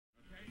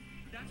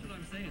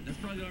That's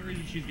probably the only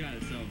reason she's got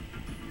it, so.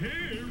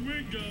 Here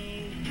we go!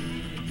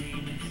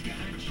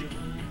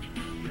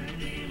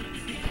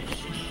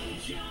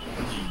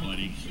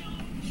 Buddy.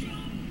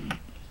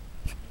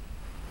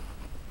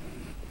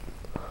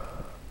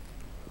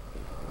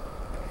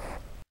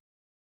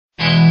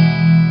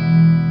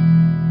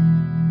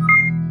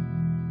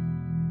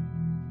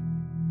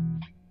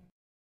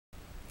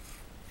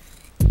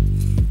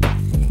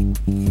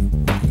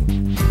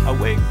 I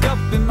wake up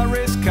in my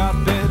race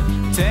carpet,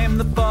 tame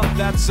the pup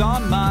that's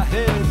on my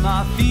head.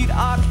 My feet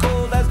are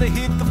cold as they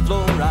hit the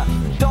floor. I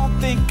don't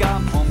think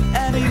I'm home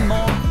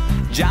anymore.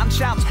 John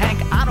shouts, Hank,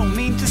 I don't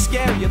mean to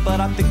scare you, but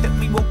I think that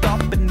we woke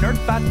up in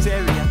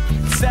Nerdfighteria.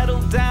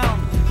 Settle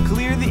down,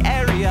 clear the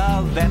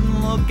area, then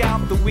look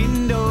out the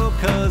window,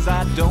 cause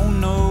I don't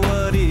know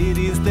what it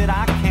is that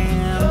I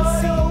can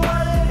see.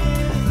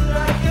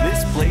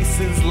 This place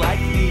is like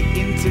the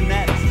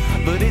internet,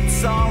 but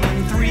it's all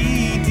in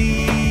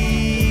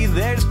 3D.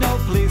 There's no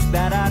place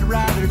that I'd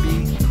rather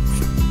be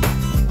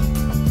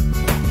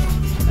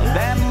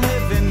than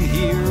living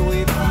here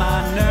with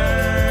my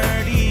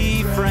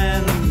nerdy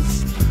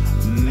friends,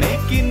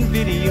 making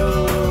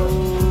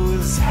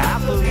videos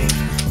happily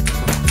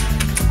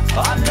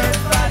on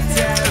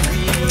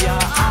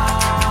NFInternational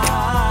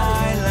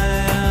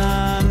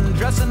Island,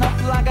 dressing up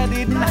like I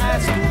did in high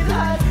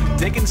school,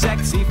 taking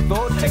sexy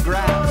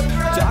photographs,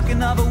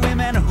 talking of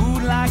women who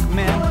like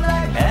men,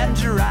 and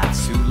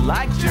giraffes who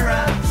like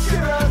giraffes.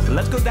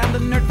 Let's go down to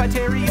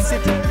Nerdfighteria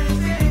City,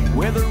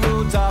 where the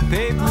roads are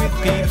paved with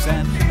peeps,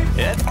 and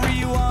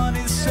everyone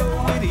is so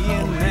witty,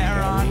 and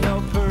there are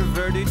no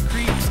perverted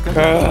creeps, cause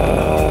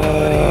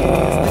what it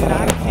is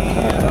that I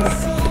can't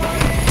see.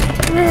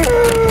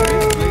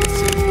 This place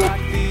is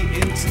like the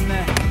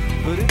internet,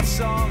 but it's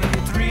all in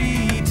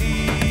 3D.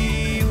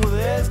 Well,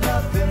 there's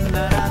nothing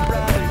that I'd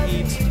rather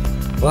eat.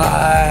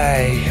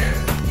 Why?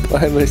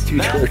 Why must you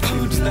torture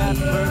me?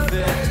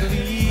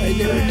 I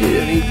never did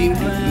anything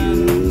to you.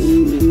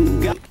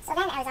 So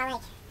then I was all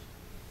like,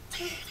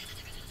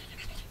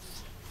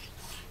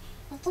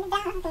 making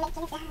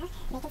a dog,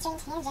 making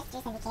strange hand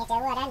gestures, and we can't do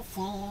what I'm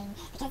saying,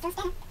 because they'll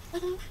stop.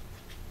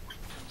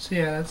 So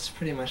yeah, that's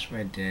pretty much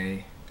my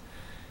day.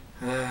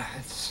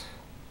 It's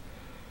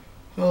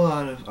a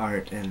lot of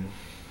art and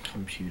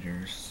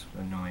computers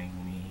annoying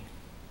me.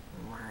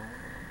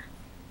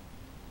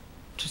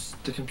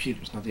 Just the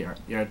computers, not the art.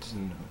 The art doesn't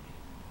annoy me.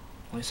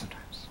 Only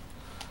sometimes.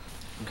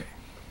 Okay.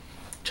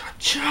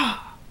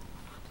 Cha-cha!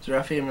 So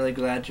Rafi, I'm really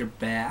glad you're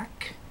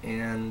back,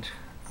 and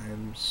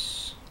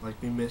like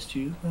we missed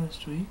you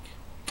last week.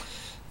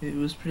 It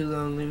was pretty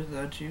lonely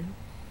without you.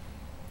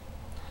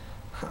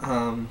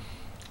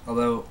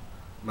 Although,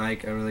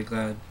 Mike, I'm really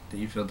glad that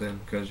you filled in,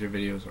 because your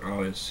videos are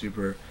always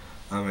super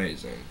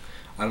amazing.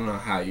 I don't know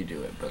how you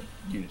do it, but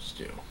you just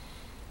do.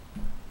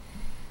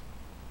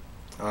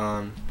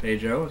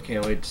 Pedro, I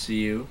can't wait to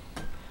see you,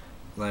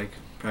 like,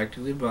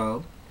 practically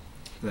bald.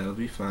 That'll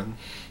be fun.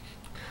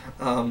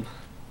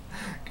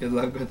 Good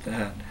luck with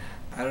that.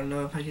 I don't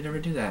know if I could ever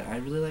do that. I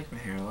really like my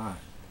hair a lot.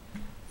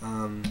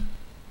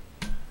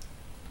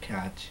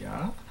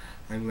 Katya,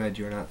 I'm glad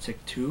you're not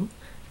sick too.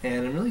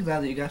 And I'm really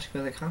glad that you got to go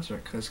to that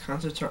concert, because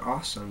concerts are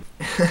awesome.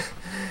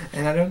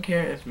 And I don't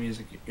care if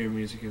your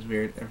music is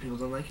weird and people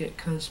don't like it,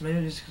 because my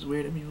music is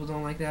weird and people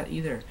don't like that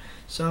either.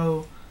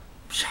 So,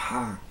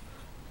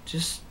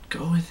 just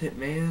go with it,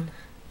 man.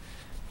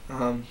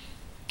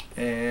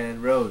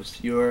 And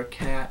Rose, your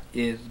cat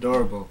is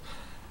adorable.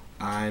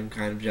 I'm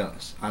kind of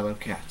jealous. I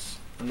love cats.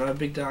 I'm not a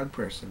big dog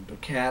person,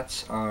 but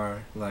cats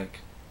are,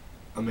 like,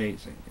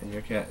 amazing. And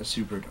your cat is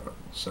super adorable,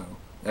 so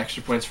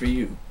extra points for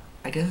you.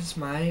 I guess it's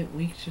my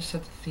week to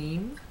set the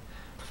theme.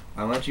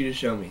 I want you to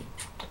show me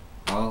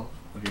all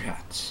of your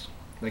hats,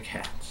 like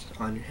hats,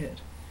 on your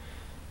head.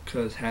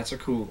 Because hats are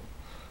cool.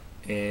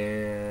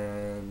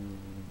 And,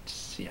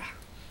 yeah.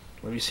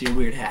 Let me see your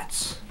weird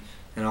hats.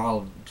 And all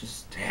of them,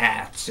 just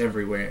hats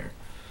everywhere.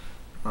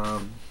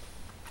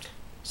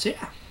 So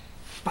yeah,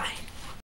 bye.